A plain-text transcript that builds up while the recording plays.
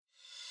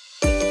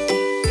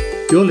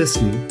You're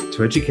listening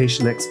to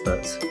Education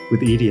Experts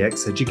with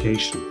EDX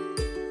Education.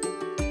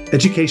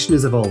 Education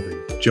is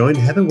evolving. Join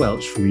Heather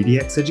Welch from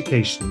EDX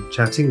Education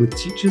chatting with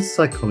teachers,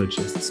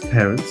 psychologists,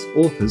 parents,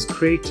 authors,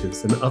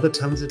 creatives, and other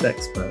talented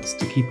experts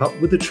to keep up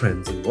with the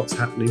trends and what's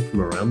happening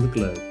from around the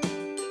globe.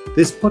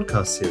 This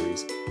podcast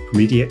series from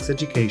EDX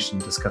Education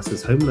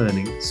discusses home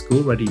learning,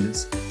 school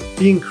readiness,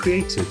 being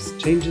creatives,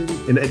 changing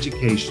in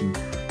education,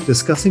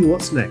 discussing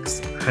what's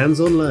next,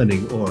 hands-on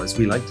learning, or as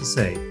we like to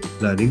say,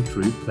 learning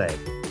through play.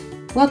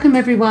 Welcome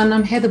everyone,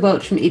 I'm Heather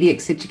Welch from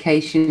EDX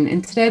Education,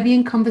 and today I'll be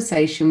in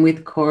conversation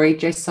with Corey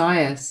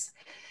Josias.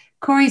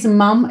 Corey's a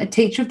mum, a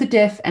teacher of the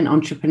deaf and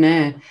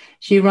entrepreneur.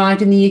 She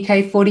arrived in the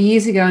UK 40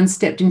 years ago and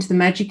stepped into the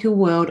magical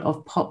world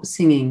of pop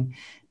singing,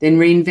 then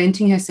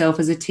reinventing herself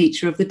as a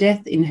teacher of the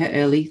deaf in her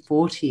early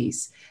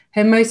 40s.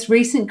 Her most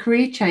recent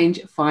career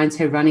change finds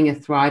her running a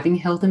thriving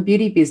health and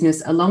beauty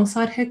business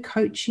alongside her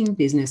coaching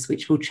business,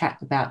 which we'll chat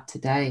about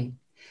today.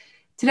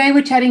 Today,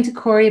 we're chatting to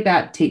Corey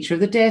about teacher of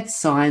the deaf,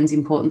 signs,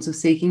 importance of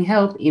seeking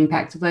help,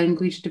 impact of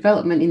language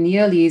development in the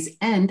early years,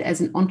 and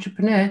as an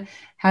entrepreneur,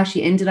 how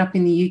she ended up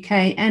in the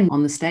UK and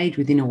on the stage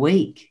within a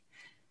week.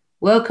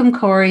 Welcome,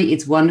 Corey.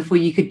 It's wonderful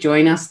you could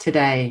join us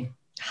today.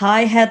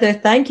 Hi, Heather.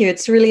 Thank you.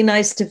 It's really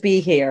nice to be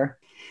here.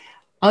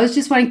 I was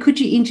just wondering, could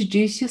you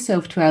introduce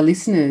yourself to our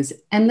listeners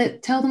and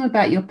tell them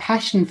about your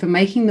passion for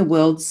making the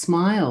world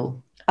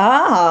smile?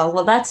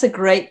 Well, that's a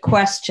great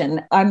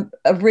question. I'm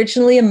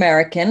originally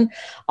American.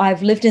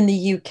 I've lived in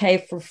the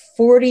UK for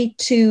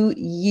 42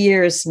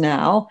 years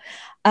now,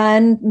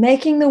 and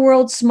making the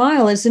world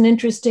smile is an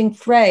interesting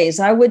phrase.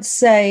 I would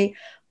say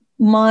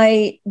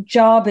my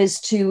job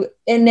is to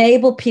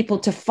enable people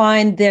to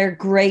find their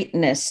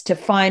greatness, to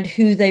find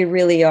who they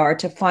really are,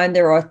 to find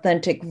their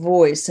authentic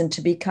voice, and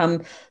to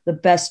become the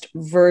best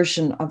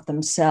version of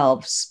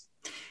themselves.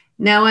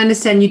 Now, I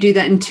understand you do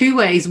that in two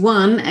ways.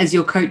 One, as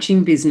your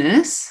coaching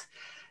business,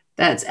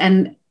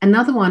 and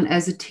another one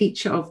as a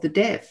teacher of the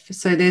deaf.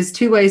 So there's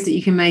two ways that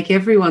you can make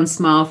everyone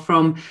smile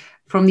from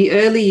the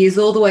early years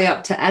all the way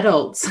up to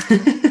adults.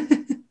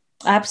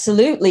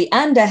 Absolutely.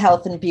 And a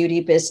health and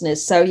beauty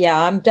business. So yeah,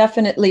 I'm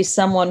definitely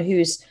someone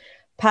who's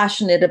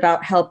passionate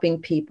about helping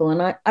people.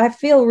 And I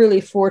feel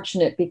really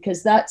fortunate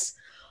because that's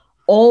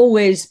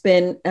always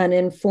been an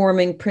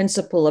informing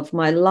principle of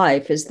my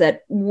life, is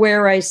that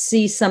where I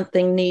see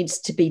something needs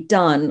to be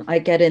done, I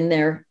get in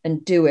there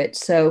and do it.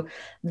 So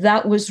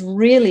that was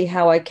really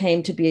how I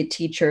came to be a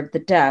teacher of the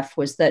deaf,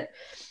 was that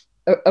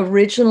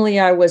originally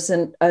I was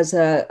as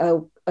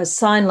a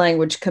sign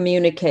language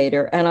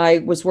communicator, and I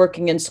was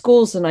working in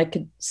schools and I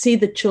could see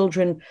the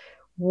children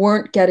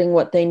weren't getting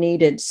what they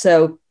needed.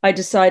 So I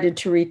decided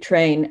to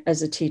retrain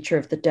as a teacher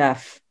of the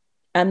deaf.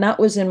 And that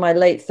was in my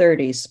late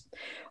 30s.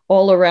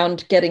 All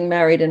around getting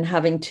married and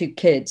having two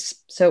kids.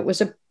 So it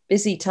was a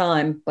busy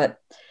time, but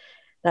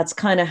that's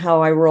kind of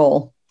how I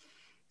roll.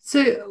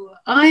 So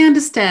I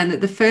understand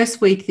that the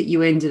first week that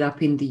you ended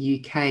up in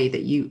the UK,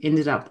 that you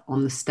ended up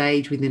on the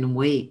stage within a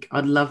week.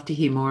 I'd love to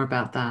hear more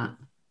about that.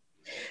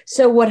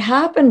 So what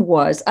happened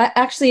was,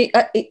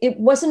 it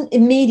wasn't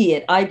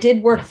immediate. I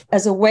did work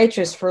as a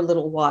waitress for a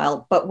little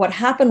while, but what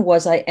happened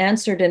was I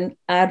answered an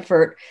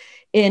advert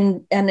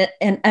in an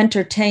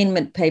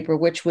entertainment paper,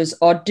 which was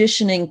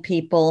auditioning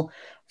people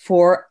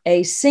for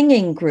a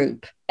singing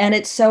group. And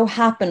it so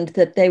happened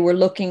that they were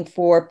looking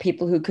for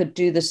people who could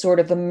do the sort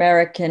of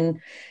American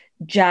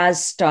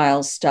jazz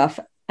style stuff.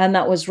 And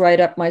that was right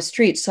up my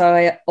street. So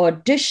I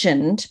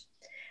auditioned,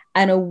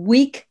 and a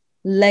week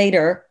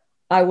later,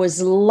 I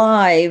was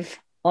live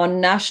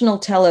on national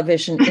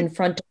television in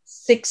front of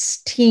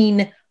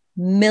 16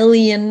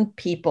 million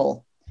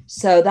people.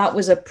 So that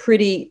was a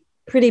pretty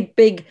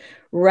big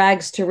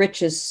rags to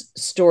riches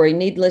story.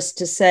 Needless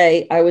to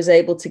say, I was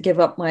able to give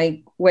up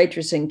my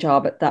waitressing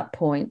job at that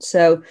point.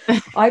 So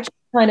I just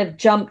kind of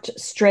jumped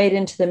straight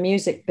into the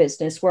music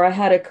business, where I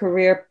had a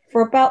career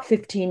for about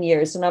 15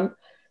 years, and I'm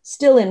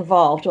still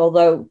involved,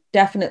 although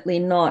definitely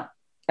not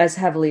as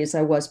heavily as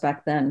I was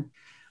back then.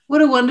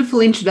 What a wonderful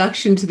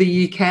introduction to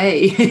the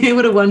UK.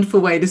 What a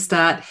wonderful way to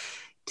start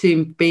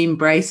to be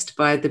embraced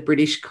by the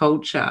British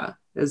culture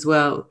as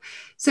well.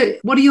 So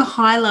what are your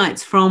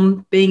highlights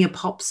from being a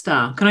pop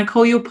star? Can I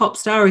call you a pop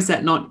star, or is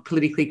that not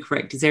politically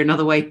correct? Is there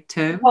another way to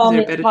term? Call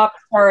me pop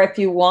star if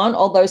you want,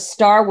 although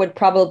star would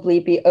probably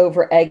be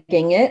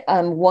over-egging it.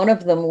 One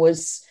of them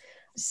was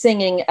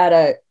singing at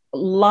a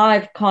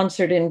live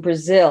concert in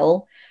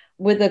Brazil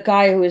with a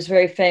guy who was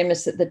very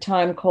famous at the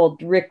time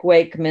called Rick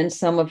Wakeman.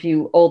 Some of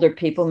you older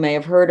people may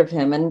have heard of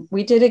him. And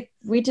we did a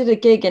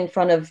gig in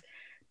front of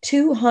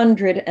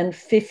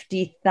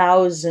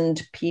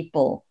 250,000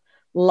 people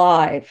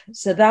live.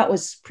 So that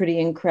was pretty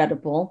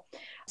incredible.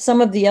 Some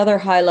of the other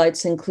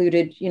highlights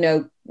included,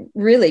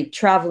 really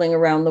traveling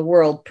around the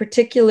world,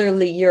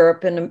 particularly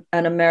Europe and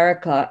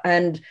America,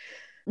 and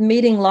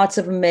meeting lots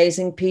of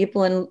amazing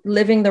people and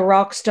living the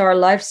rock star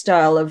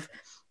lifestyle of,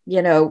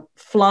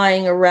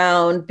 flying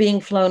around,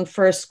 being flown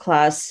first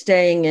class,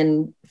 staying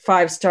in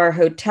 5-star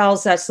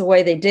hotels. That's the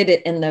way they did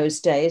it in those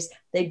days.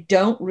 They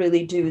don't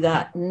really do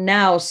that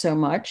now so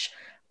much.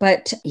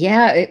 But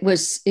yeah, it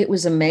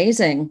was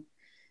amazing.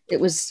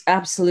 It was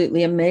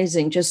absolutely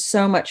amazing. Just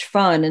so much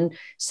fun and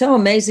so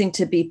amazing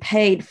to be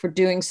paid for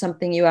doing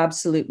something you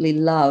absolutely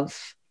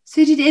love.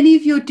 So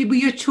were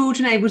your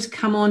children able to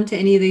come on to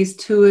any of these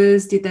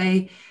tours? Did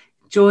they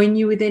join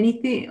you with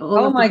anything?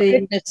 Oh my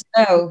goodness,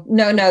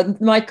 no.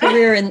 My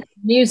career in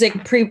music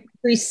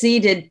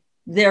preceded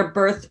their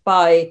birth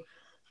by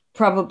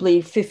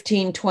probably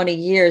 15, 20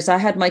 years. I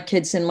had my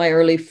kids in my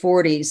early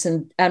 40s,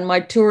 and my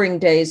touring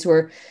days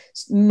were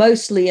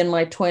mostly in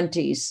my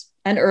 20s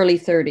and early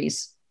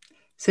 30s.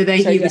 So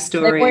they hear the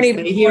stories.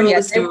 They hear all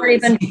the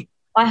stories.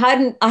 I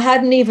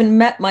hadn't even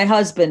met my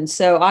husband.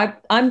 So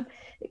I'm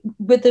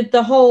with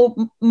the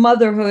whole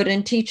motherhood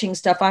and teaching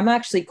stuff, I'm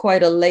actually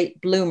quite a late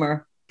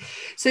bloomer.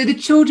 So the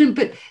children,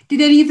 but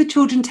did any of the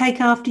children take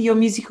after your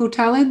musical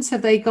talents?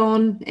 Have they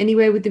gone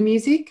anywhere with the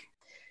music?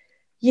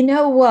 You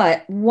know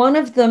what? One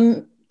of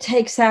them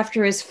takes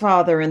after his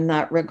father in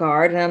that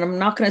regard, and I'm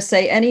not going to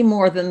say any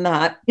more than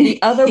that.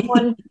 The other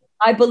one,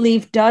 I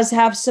believe, does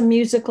have some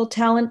musical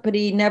talent, but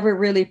he never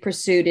really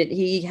pursued it.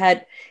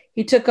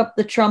 He took up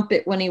the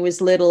trumpet when he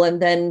was little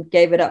and then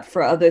gave it up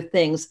for other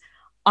things.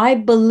 I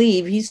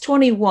believe he's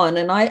 21,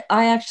 and I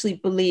actually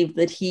believe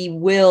that he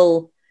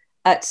will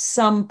at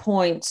some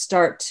point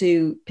start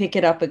to pick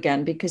it up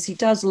again, because he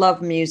does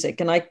love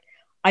music, and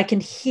I can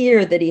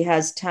hear that he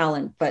has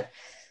talent. But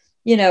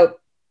you know,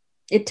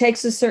 it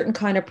takes a certain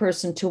kind of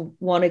person to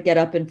want to get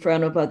up in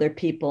front of other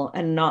people,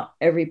 and not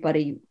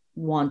everybody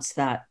wants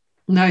that.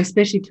 No,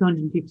 especially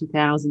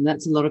 250,000.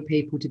 That's a lot of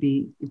people to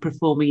be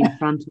performing in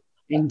front of,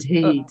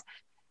 indeed.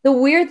 The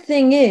weird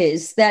thing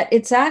is that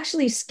it's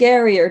actually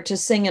scarier to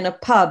sing in a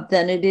pub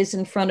than it is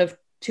in front of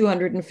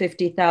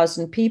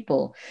 250,000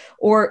 people,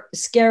 or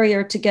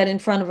scarier to get in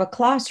front of a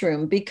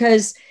classroom,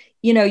 because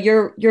you know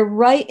you're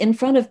right in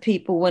front of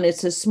people when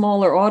it's a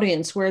smaller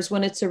audience, whereas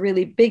when it's a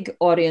really big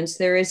audience,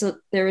 there is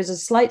a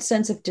slight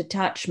sense of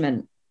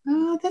detachment.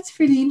 Oh, that's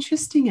really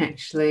interesting,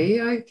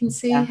 actually. I can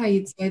see how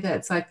you'd say that.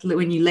 It's like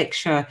when you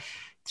lecture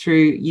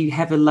through, you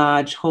have a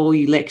large hall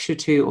you lecture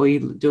to, or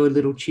you do a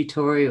little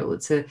tutorial.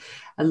 It's a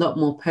lot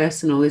more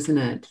personal, isn't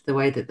it? The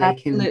way that they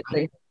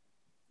can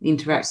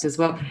interact as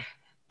well.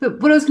 But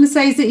what I was going to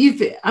say is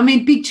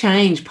that big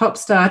change, pop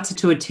star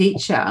to a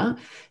teacher.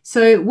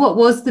 So what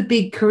was the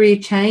big career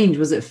change?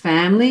 Was it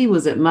family?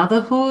 Was it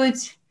motherhood?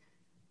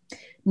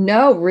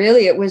 No,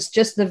 really, it was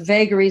just the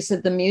vagaries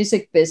of the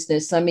music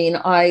business. I mean,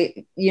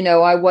 I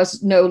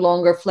was no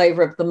longer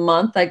flavor of the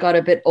month. I got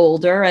a bit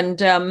older,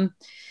 and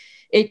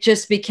it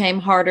just became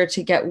harder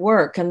to get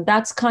work. And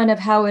that's kind of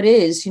how it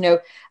is. You know,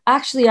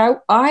 actually,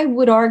 I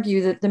would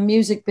argue that the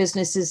music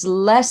business is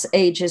less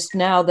ageist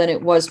now than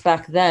it was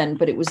back then,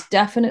 but it was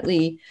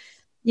definitely,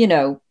 you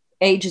know,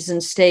 ages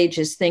and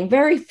stages thing.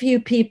 Very few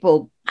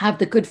people have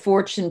the good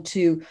fortune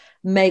to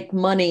make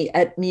money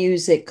at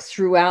music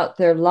throughout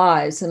their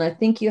lives. And I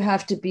think you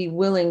have to be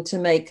willing to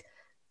make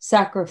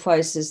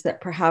sacrifices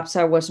that perhaps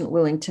I wasn't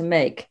willing to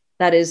make.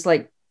 That is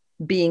like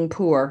being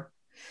poor.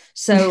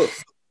 So,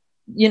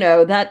 you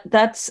know,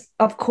 that's,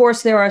 of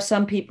course, there are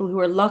some people who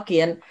are lucky,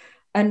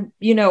 and,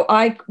 you know,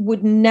 I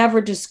would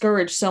never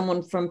discourage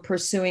someone from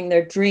pursuing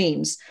their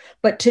dreams,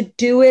 but to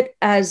do it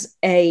as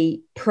a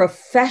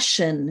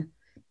profession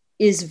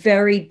is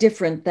very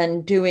different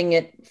than doing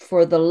it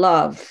for the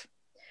love.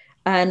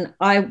 And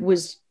I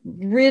was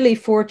really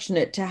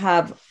fortunate to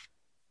have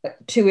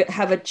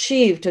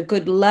achieved a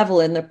good level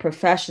in the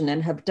profession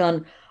and have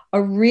done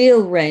a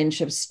real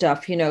range of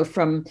stuff, you know,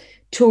 from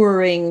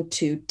touring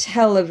to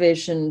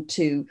television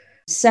to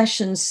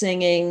session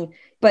singing.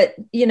 But,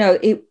 you know,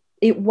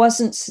 it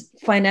wasn't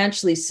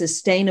financially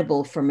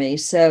sustainable for me.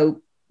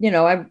 So, you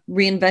know, I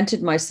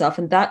reinvented myself,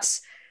 and that's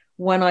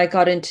when I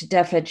got into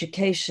deaf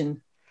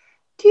education.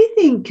 Do you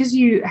think, because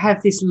you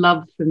have this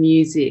love for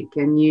music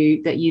and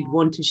that you'd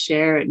want to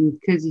share it, and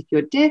because if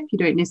you're deaf, you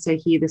don't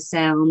necessarily hear the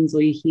sounds,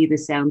 or you hear the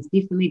sounds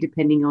differently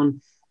depending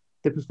on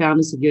the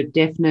profoundness of your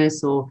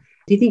deafness, or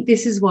do you think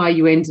this is why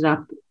you ended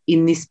up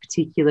in this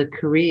particular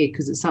career,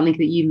 because it's something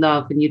that you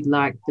love and you'd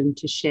like them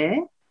to share?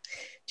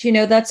 Do you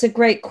know, that's a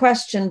great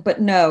question,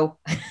 but no.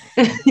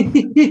 Fair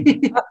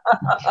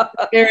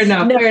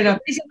enough. No, fair enough.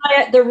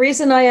 The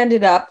reason I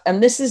ended up,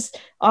 and this is,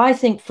 I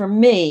think for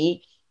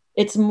me,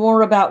 it's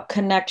more about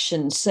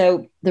connection.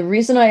 So the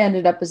reason I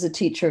ended up as a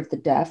teacher of the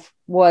deaf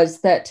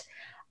was that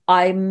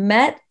I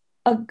met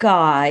a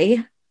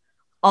guy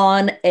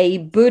on a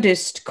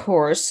Buddhist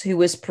course who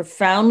was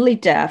profoundly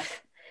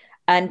deaf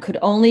and could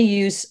only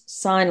use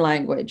sign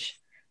language.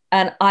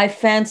 And I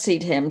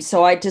fancied him.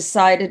 So I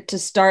decided to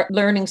start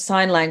learning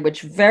sign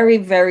language very,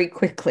 very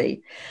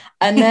quickly.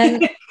 And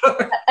then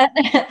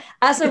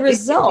as a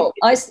result,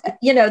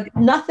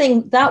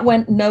 nothing that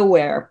went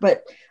nowhere.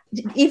 But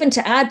even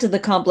to add to the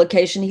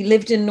complication, he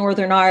lived in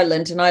Northern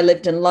Ireland and I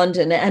lived in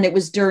London, and it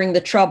was during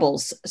the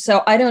Troubles.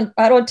 So I don't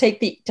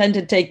tend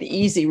to take the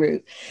easy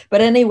route.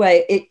 But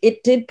anyway,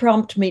 it did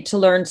prompt me to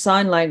learn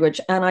sign language.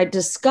 And I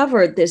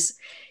discovered this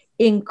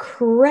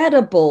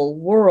incredible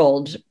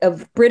world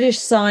of British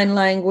Sign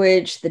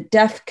Language, the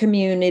deaf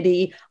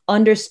community,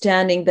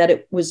 understanding that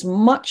it was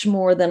much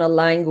more than a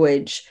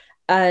language,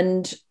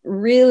 and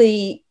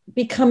really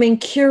becoming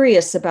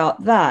curious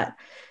about that.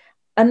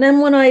 And then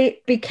when I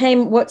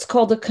became what's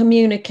called a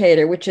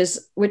communicator, which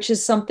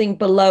is something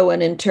below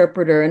an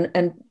interpreter,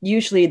 and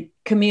usually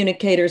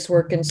communicators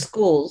work in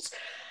schools,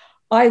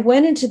 I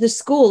went into the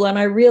school and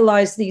I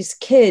realized these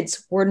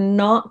kids were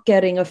not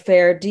getting a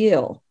fair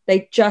deal.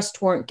 They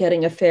just weren't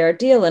getting a fair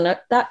deal. And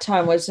at that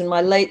time, I was in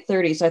my late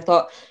 30s. I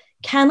thought,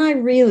 can I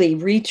really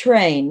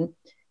retrain,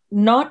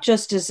 not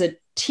just as a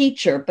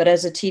teacher, but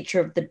as a teacher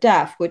of the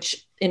deaf,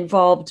 which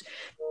involved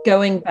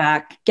going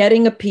back,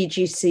 getting a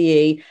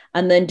PGCE,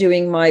 and then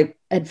doing my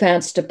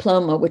advanced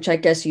diploma, which I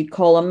guess you'd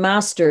call a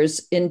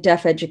master's in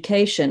deaf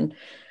education.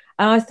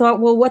 And I thought,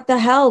 well, what the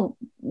hell?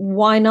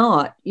 Why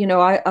not? You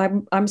know,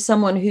 I'm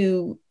someone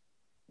who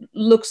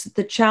looks at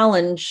the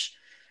challenge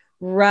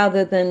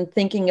rather than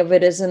thinking of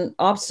it as an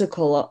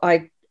obstacle.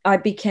 I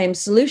became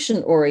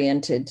solution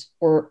oriented,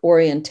 or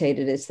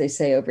orientated, as they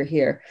say over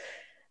here.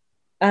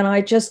 And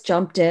I just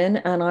jumped in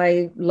and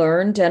I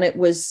learned, and it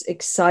was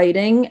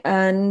exciting.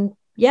 And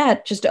yeah,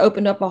 it just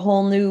opened up a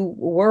whole new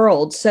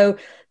world. So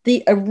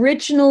the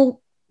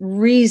original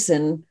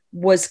reason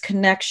was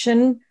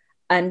connection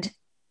and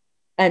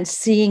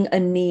seeing a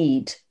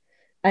need.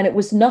 And it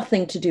was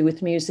nothing to do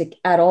with music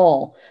at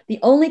all. The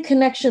only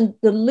connection,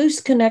 the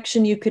loose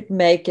connection you could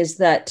make, is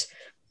that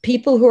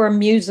people who are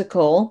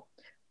musical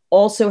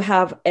also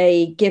have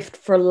a gift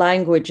for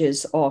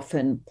languages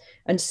often.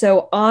 And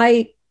so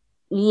I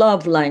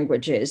love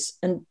languages,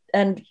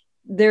 and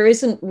there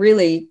isn't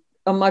really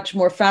a much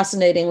more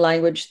fascinating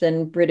language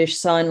than British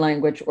Sign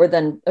Language, or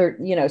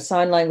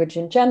sign language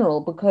in general,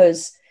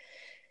 because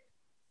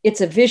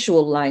it's a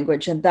visual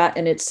language, and that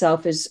in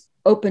itself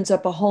opens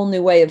up a whole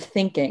new way of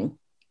thinking.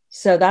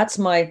 So that's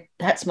my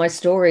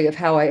story of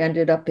how I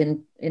ended up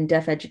in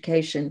deaf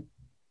education.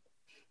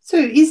 So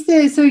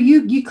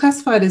you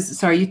classified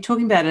as, you're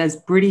talking about it as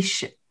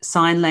British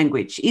Sign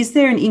Language. Is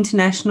there an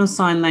international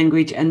sign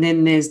language and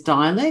then there's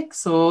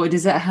dialects, or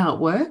is that how it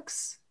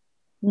works?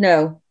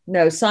 No,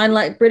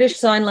 British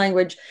Sign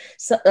Language.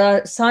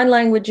 Sign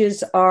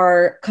languages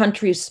are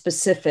country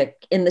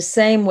specific in the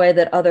same way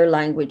that other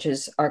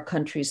languages are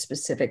country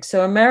specific.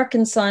 So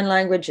American Sign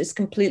Language is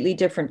completely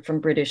different from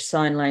British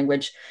Sign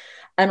Language.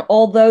 And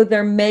although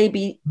there may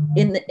be,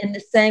 in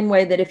the same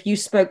way that if you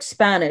spoke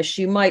Spanish,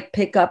 you might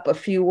pick up a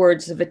few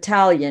words of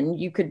Italian,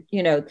 you could,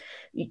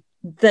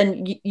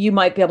 then you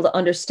might be able to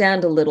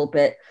understand a little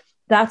bit.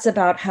 That's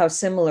about how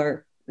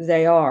similar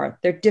they are.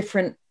 They're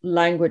different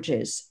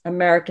languages: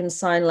 American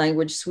Sign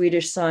Language,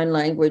 Swedish Sign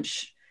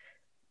Language,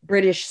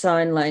 British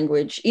Sign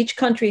Language. Each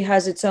country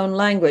has its own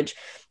language.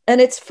 And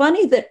it's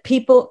funny that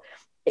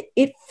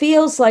it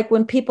feels like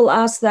when people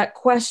ask that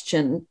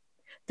question,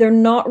 they're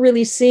not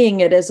really seeing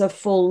it as a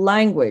full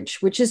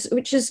language, which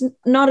is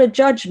not a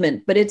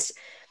judgment, but it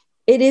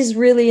is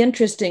really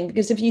interesting,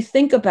 because if you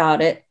think about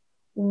it,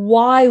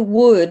 why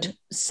would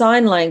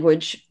sign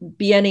language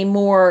be any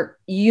more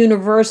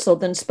universal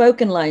than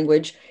spoken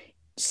language?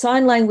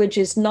 Sign language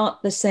is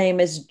not the same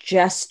as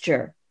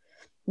gesture.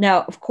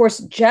 Now, of course,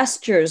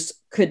 gestures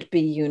could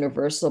be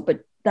universal,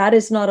 but that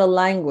is not a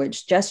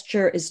language.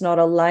 Gesture is not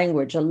a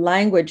language. A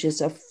language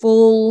is a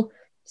full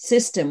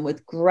system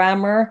with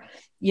grammar,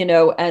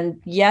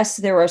 and yes,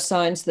 there are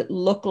signs that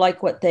look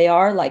like what they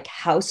are, like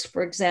house,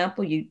 for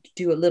example. You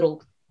do a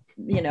little,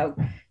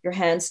 your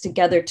hands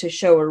together to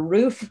show a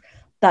roof.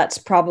 That's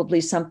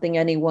probably something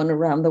anyone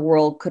around the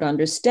world could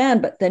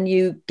understand. But then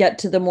you get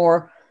to the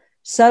more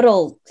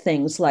subtle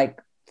things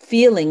like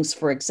feelings,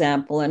 for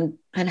example,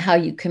 and how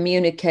you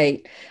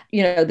communicate.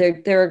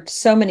 There are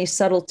so many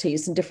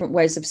subtleties and different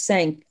ways of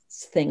saying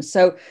things.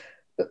 So,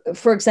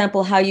 for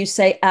example, how you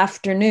say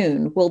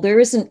afternoon. Well, there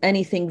isn't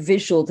anything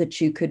visual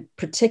that you could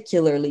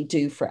particularly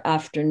do for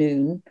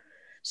afternoon.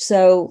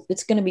 So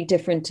it's going to be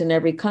different in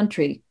every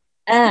country.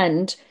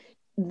 And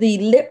the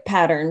lip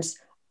patterns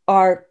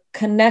are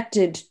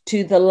connected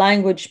to the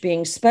language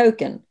being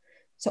spoken.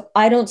 So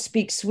I don't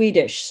speak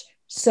Swedish.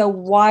 So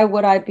why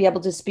would I be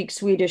able to speak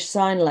Swedish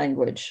Sign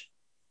Language?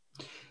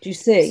 Do you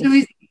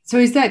see? So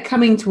is that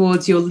coming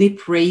towards your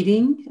lip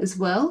reading as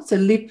well? So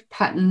lip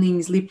patterning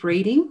is lip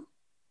reading?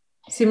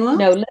 Similar?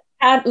 No,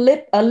 a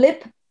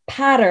lip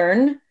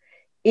pattern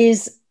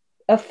is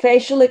a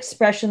facial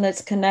expression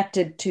that's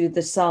connected to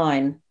the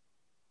sign.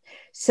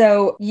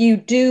 So you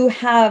do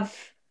have,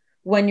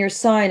 when you're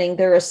signing,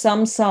 there are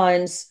some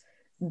signs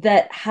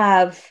that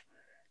have,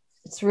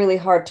 it's really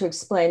hard to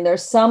explain.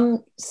 There's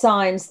some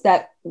signs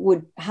that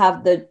would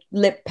have the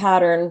lip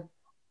pattern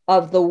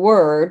of the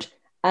word,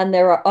 and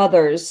there are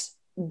others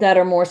that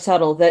are more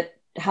subtle that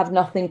have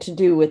nothing to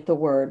do with the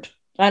word.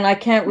 And I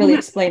can't really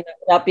explain that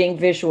without being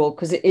visual,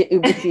 because it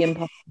would be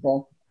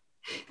impossible.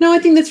 No, I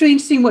think that's really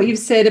interesting what you've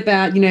said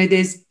about,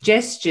 there's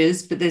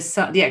gestures, but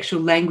the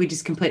actual language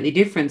is completely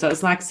different. So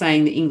it's like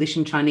saying that English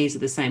and Chinese are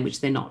the same,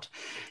 which they're not.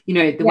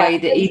 The way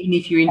that even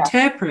if you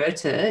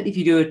interpret it, if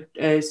you do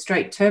a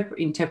straight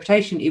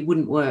interpretation, it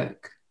wouldn't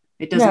work.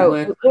 It doesn't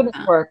work. It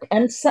wouldn't work.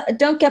 And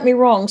don't get me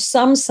wrong,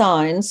 some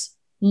signs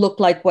look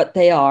like what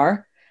they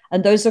are,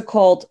 and those are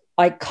called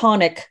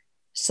iconic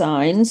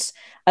signs.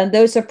 And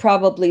those are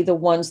probably the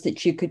ones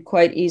that you could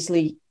quite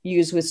easily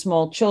use with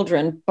small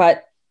children.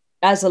 But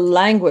as a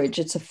language,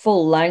 it's a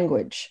full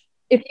language.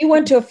 If you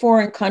went to a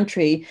foreign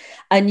country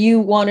and you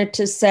wanted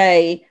to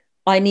say,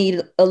 I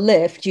need a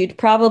lift, you'd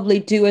probably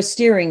do a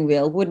steering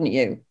wheel, wouldn't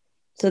you?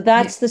 So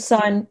that's the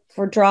sign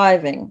for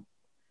driving.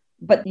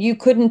 But you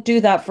couldn't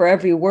do that for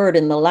every word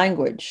in the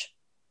language.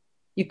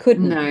 You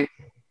couldn't.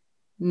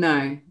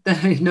 No,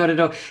 not at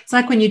all. It's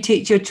like when you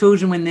teach your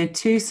children when they're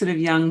too sort of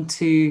young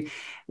to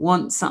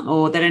want something,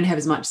 or they don't have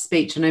as much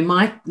speech. I know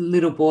my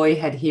little boy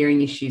had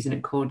hearing issues and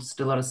it caused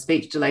a lot of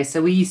speech delay.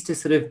 So we used to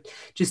sort of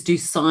just do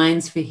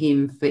signs for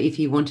him for if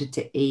he wanted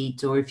to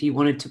eat or if he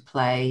wanted to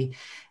play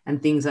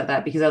and things like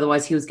that, because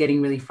otherwise he was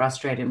getting really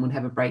frustrated and would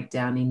have a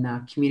breakdown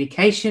in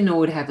communication or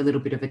would have a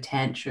little bit of a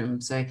tantrum.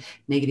 So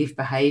negative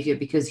behavior,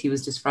 because he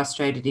was just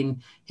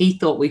frustrated he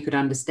thought we could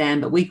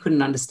understand, but we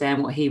couldn't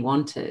understand what he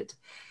wanted.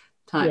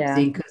 Type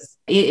thing, because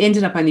it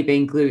ended up only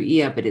being glue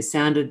ear, but it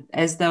sounded,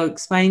 as they were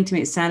explaining to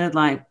me, it sounded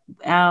like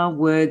our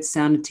words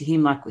sounded to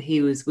him like we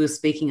were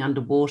speaking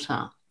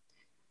underwater.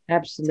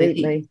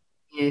 Absolutely.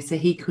 So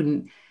he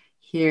couldn't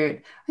hear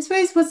it. I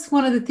suppose what's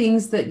one of the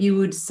things that you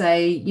would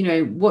say,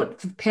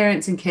 what for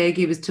parents and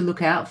caregivers to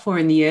look out for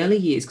in the early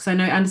years? Because I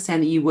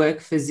understand that you work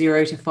for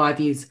 0 to 5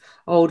 years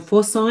old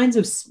for signs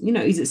of,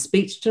 is it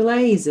speech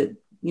delay? Is it,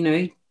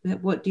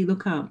 what do you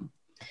look up?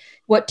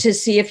 What, to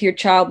see if your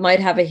child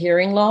might have a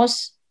hearing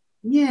loss?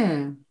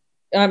 Yeah.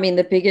 I mean,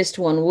 the biggest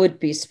one would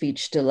be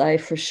speech delay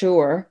for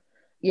sure.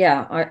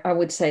 Yeah, I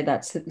would say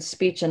that's the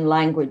speech and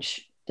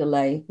language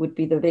delay would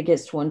be the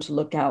biggest one to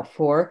look out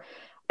for.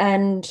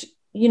 And,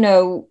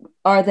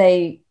 are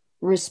they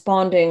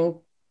responding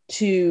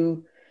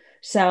to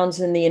sounds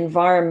in the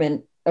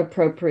environment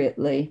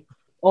appropriately?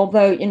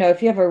 Although,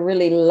 if you have a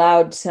really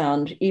loud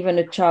sound, even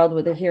a child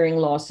with a hearing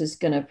loss is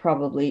going to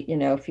probably,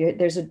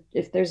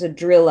 if there's a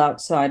drill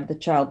outside, the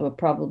child will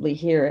probably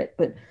hear it.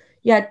 But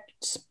yeah,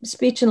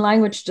 speech and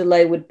language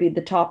delay would be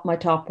my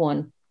top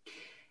one.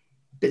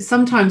 But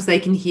sometimes they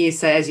can hear,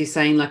 say, as you're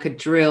saying, like a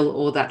drill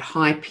or that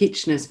high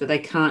pitchedness, but they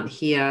can't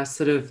hear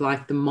sort of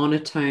like the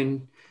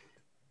monotone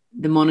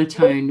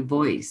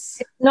voice.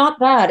 It's not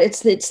that.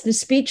 It's the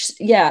speech.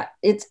 Yeah,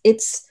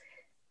 it's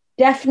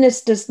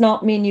deafness does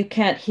not mean you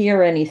can't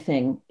hear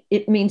anything.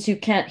 It means you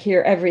can't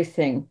hear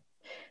everything.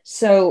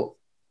 So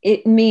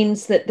it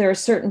means that there are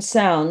certain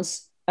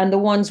sounds, and the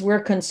ones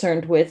we're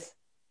concerned with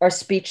are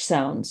speech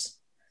sounds.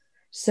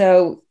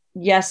 So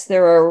yes,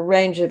 there are a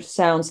range of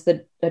sounds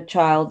that a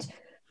child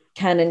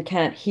can and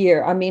can't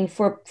hear. I mean,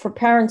 for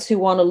parents who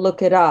want to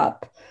look it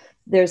up,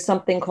 there's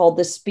something called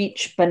the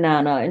speech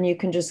banana, and you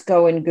can just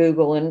go in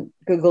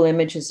Google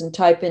Images and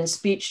type in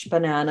speech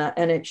banana,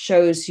 and it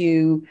shows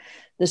you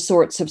the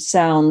sorts of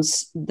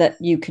sounds that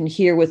you can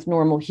hear with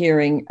normal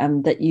hearing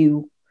and that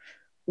you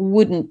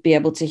wouldn't be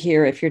able to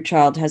hear if your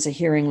child has a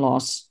hearing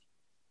loss.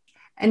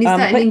 And is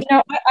that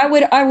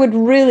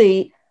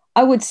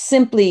I would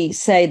simply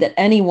say that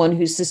anyone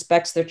who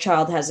suspects their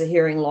child has a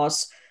hearing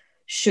loss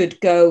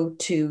should go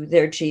to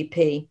their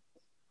GP,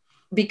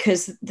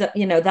 because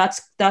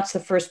that's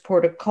the first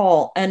port of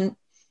call. And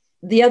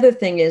the other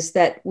thing is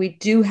that we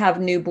do have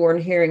newborn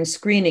hearing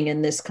screening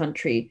in this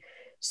country.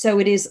 So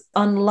it is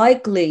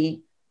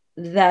unlikely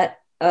that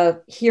a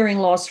hearing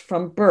loss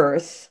from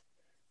birth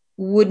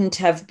wouldn't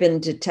have been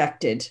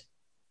detected.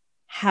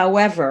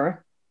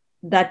 However,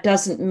 that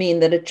doesn't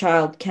mean that a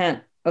child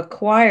can't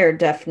acquire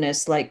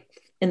deafness, like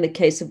in the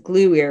case of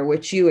glue ear,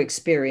 which you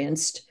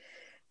experienced,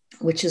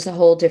 which is a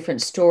whole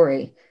different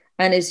story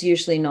and is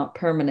usually not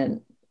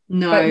permanent.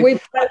 No, but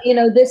we've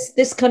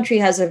this country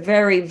has a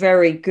very,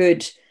 very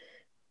good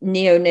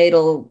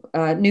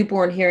neonatal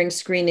newborn hearing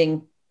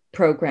screening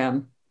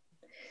program.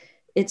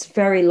 It's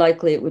very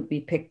likely it would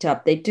be picked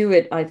up. They do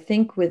it, I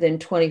think, within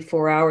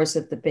 24 hours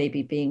of the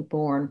baby being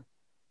born.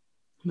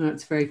 No,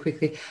 it's very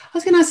quickly. I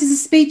was going to ask, is a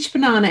speech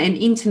banana an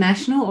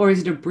international, or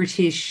is it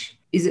British?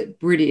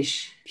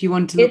 If you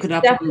want to look it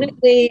up. It's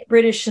definitely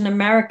British and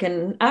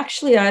American.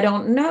 Actually, I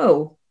don't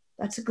know.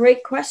 That's a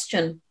great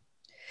question.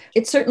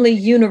 It's certainly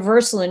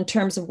universal in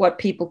terms of what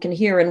people can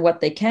hear and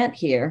what they can't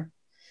hear.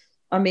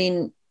 I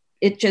mean,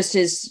 it's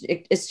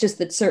just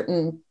that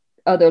certain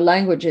other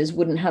languages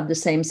wouldn't have the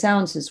same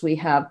sounds as we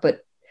have,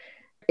 but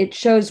it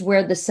shows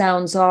where the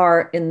sounds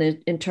are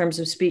in terms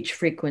of speech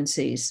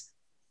frequencies,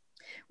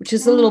 which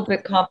is a little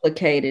bit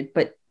complicated.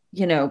 But,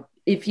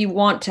 if you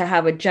want to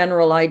have a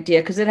general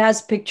idea, because it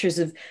has pictures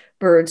of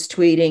birds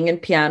tweeting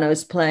and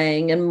pianos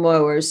playing and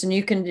mowers, and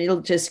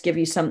it'll just give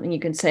you something you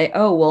can say,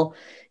 oh, well,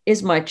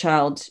 is my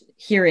child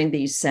hearing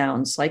these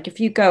sounds? Like if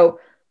you go,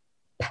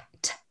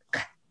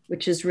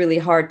 which is really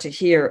hard to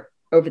hear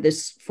over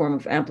this form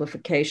of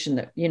amplification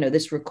that,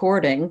 this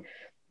recording,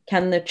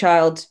 can the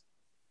child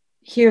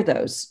hear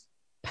those?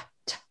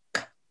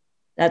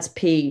 That's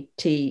P,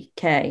 T,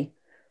 K,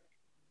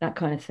 that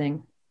kind of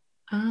thing.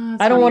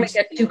 I don't want to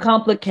get too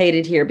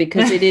complicated here,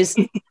 because it is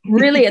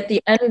really, at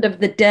the end of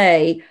the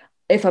day,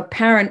 if a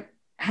parent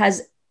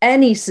has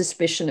any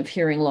suspicion of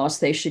hearing loss,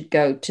 they should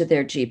go to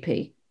their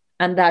GP.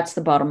 And that's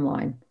the bottom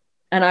line.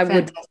 And I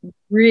would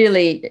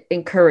really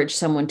encourage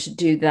someone to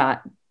do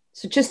that.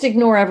 So just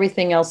ignore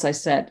everything else I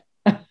said.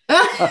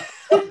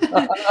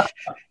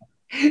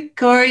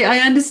 Corey, I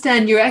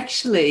understand you're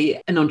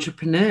actually an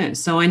entrepreneur.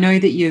 So I know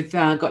that you've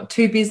got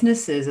 2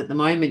 businesses at the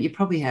moment. You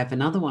probably have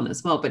another one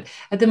as well. But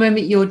at the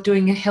moment, you're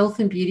doing a health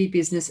and beauty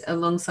business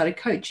alongside a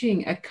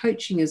coaching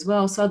as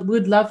well. So I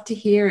would love to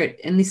hear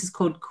it. And this is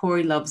called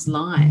Corey Loves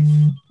Life.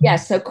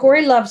 Yes. So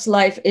Corey Loves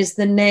Life is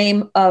the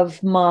name of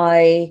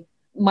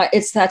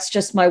that's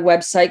just my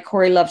website,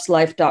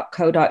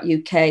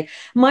 coreyloveslife.co.uk.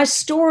 My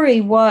story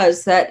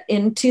was that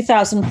in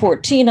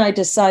 2014, I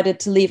decided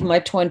to leave my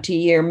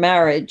 20-year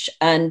marriage,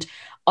 and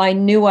I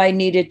knew I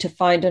needed to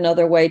find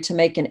another way to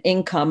make an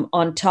income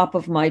on top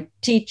of my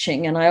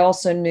teaching. And I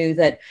also knew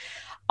that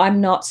I'm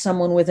not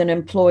someone with an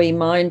employee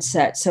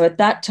mindset. So at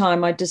that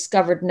time, I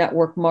discovered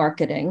network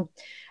marketing.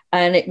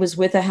 And it was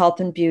with a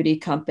health and beauty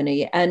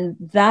company. And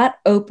that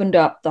opened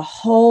up the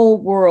whole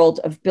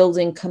world of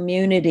building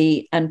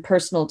community and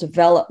personal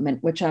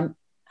development, which I'm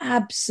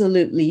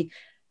absolutely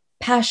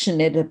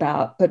passionate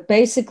about. But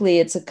basically,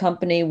 it's a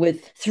company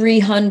with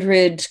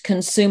 300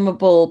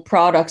 consumable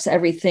products,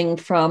 everything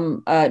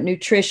from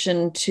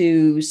nutrition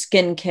to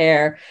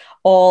skincare,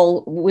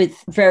 all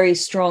with very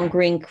strong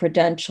green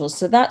credentials.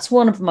 So that's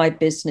one of my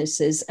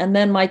businesses. And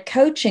then my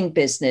coaching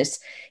business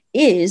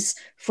is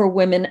for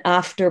women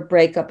after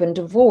breakup and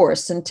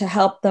divorce, and to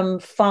help them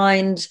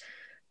find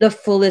the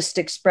fullest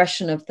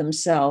expression of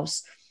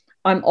themselves.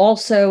 I'm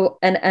also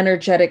an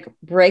energetic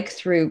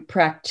breakthrough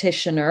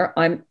practitioner.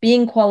 I'm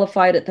being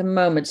qualified at the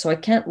moment, so I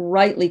can't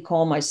rightly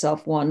call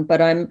myself one,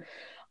 but I'm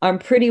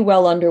pretty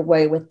well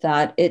underway with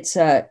that. It's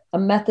a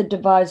method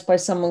devised by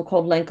someone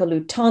called Lenka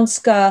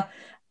Lutonska,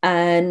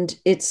 and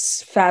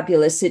it's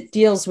fabulous. It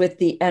deals with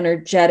the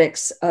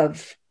energetics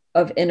of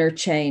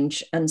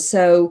interchange. And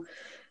so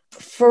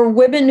for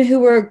women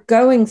who are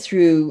going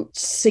through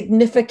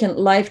significant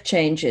life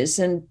changes,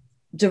 and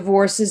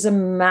divorce is a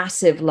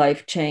massive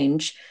life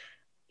change,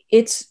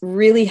 it's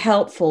really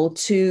helpful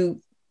to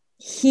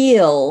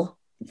heal,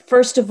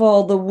 first of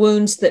all, the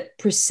wounds that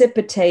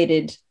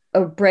precipitated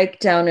a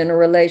breakdown in a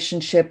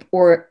relationship,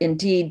 or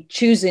indeed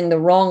choosing the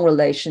wrong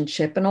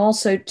relationship, and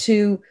also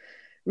to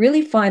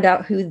really find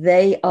out who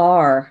they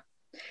are.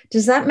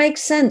 Does that make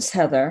sense,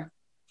 Heather?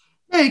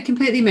 Yeah, it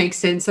completely makes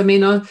sense. I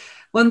mean,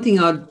 one thing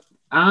I'd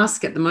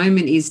ask at the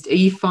moment is, are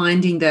you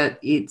finding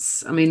that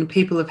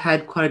people have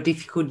had quite a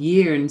difficult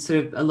year, and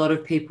sort of a lot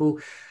of people,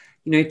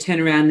 turn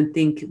around and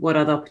think, what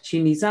other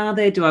opportunities are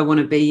there? Do I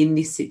want to be in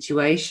this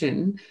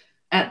situation?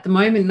 At the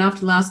moment, and after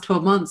the last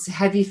 12 months,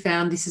 have you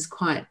found this is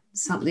quite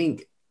something,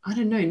 I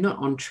don't know, not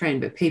on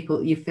trend, but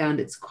you found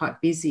it's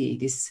quite busy,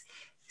 this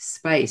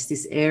space,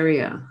 this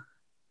area?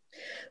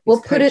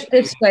 We'll put it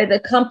this way. The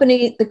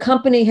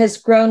company has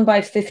grown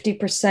by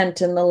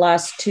 50% in the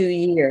last 2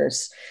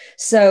 years.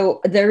 So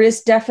there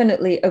is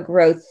definitely a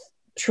growth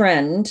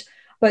trend,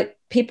 but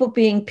people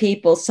being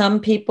people,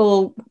 some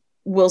people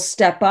will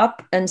step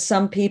up and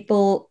some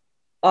people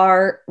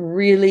are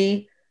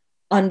really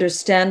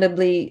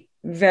understandably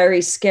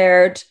very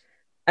scared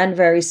and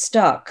very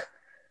stuck.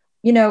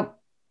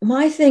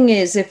 My thing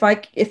is, if I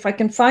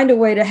can find a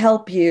way to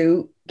help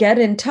you, get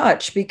in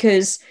touch,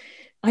 because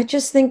I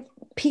just think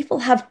people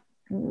have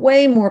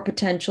way more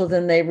potential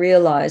than they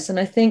realize. And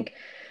I think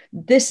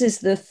this is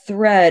the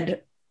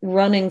thread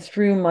running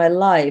through my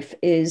life,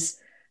 is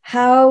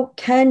how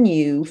can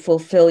you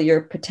fulfill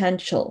your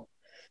potential?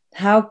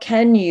 How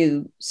can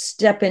you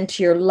step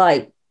into your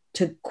light,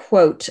 to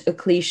quote a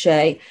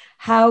cliche?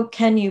 How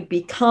can you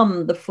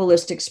become the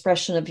fullest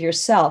expression of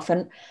yourself?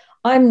 And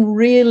I'm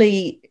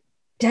really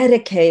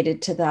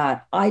dedicated to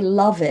that. I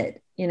love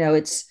it.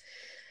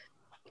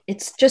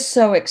 It's just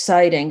so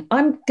exciting.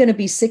 I'm going to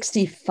be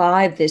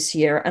 65 this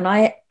year, and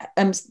I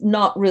am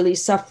not really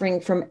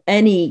suffering from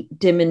any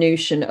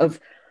diminution of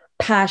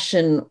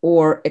passion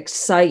or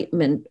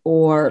excitement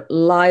or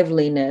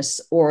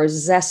liveliness or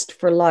zest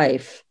for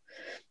life.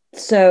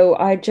 So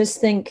I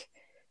just think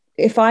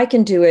if I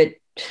can do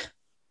it,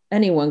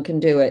 anyone can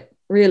do it,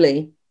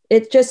 really.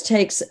 It just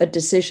takes a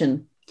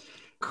decision.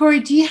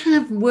 Corey, do you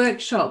have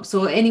workshops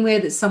or anywhere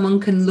that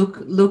someone can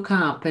look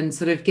up and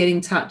sort of get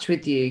in touch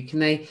with you?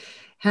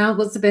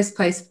 What's the best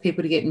place for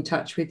people to get in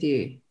touch with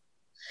you?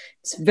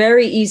 It's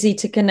very easy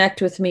to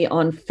connect with me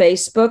on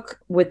Facebook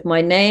with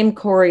my name,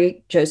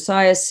 Corey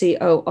Josias,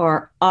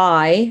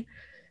 CORI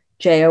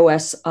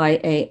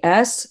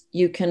JOSIAS.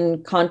 You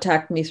can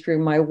contact me through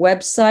my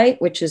website,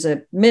 which is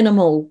a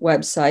minimal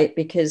website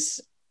because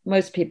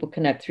most people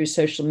connect through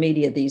social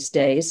media these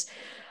days.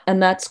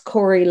 And that's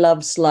Cori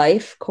Loves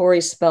Life.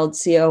 Cori spelled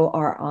Cori.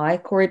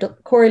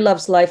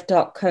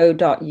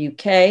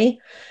 CoriLovesLife.co.uk.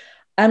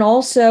 And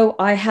also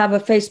I have a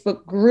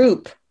Facebook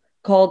group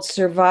called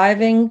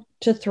Surviving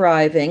to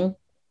Thriving,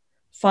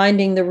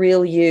 Finding the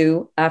Real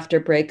You After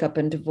Breakup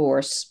and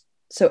Divorce.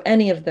 So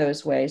any of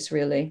those ways,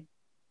 really.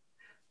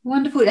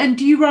 Wonderful. And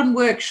do you run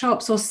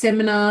workshops or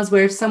seminars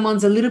where if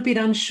someone's a little bit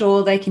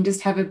unsure, they can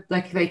just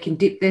they can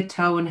dip their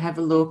toe and have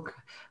a look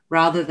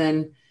rather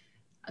than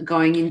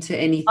going into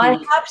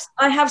anything?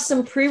 I have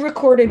some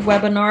pre-recorded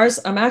webinars.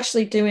 I'm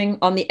actually doing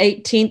on the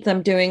 18th,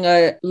 I'm doing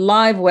a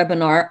live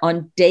webinar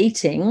on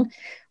dating,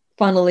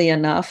 funnily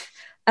enough.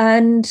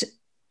 And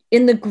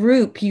in the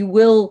group, you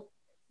will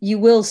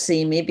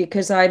see me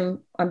because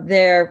I'm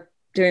there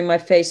doing my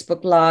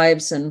Facebook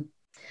lives and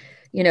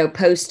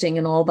posting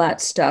and all that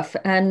stuff.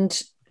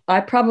 And I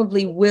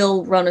probably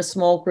will run a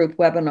small group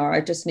webinar.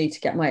 I just need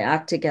to get my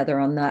act together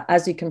on that.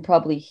 As you can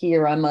probably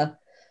hear, I'm a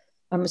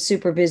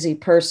super busy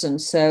person.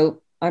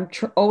 So I'm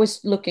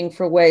always looking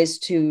for ways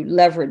to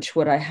leverage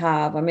what I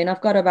have. I mean,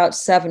 I've got about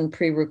 7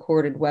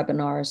 pre-recorded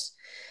webinars.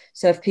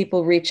 So if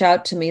people reach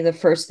out to me, the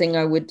first thing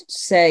I would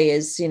say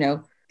is,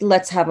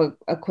 let's have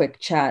a quick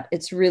chat.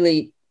 It's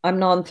really, I'm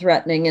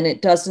non-threatening, and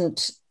it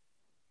doesn't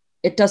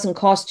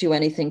cost you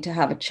anything to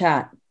have a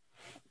chat.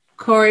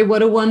 Cori,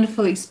 what a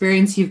wonderful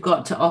experience you've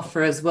got to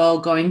offer as well,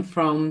 going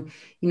from,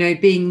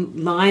 being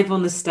live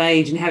on the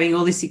stage and having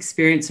all this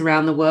experience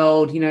around the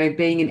world,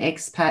 being an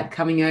expat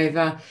coming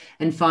over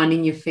and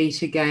finding your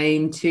feet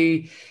again,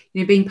 to,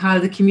 being part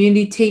of the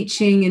community,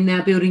 teaching, and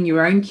now building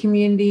your own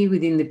community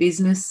within the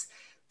business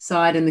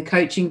side and the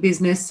coaching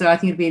business. So I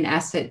think it'd be an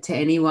asset to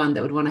anyone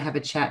that would want to have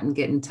a chat and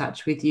get in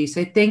touch with you.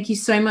 So thank you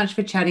so much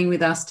for chatting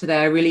with us today.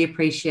 I really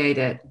appreciate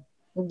it.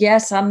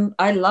 Yes,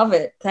 I love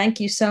it.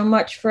 Thank you so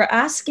much for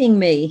asking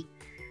me.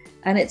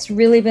 And it's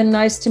really been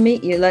nice to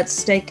meet you. Let's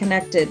stay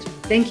connected.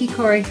 Thank you,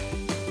 Cori.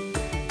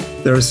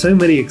 There are so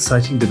many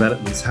exciting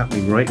developments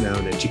happening right now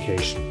in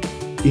education.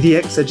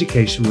 EDX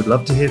Education would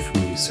love to hear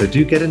from you, so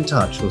do get in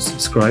touch or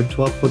subscribe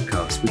to our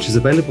podcast, which is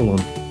available on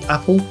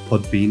Apple,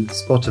 Podbean,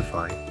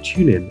 Spotify,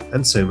 TuneIn,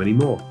 and so many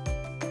more.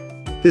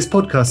 This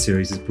podcast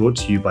series is brought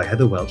to you by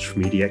Heather Welch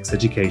from EDX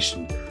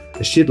Education,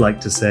 as she'd like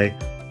to say,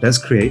 let's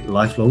create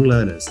lifelong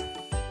learners.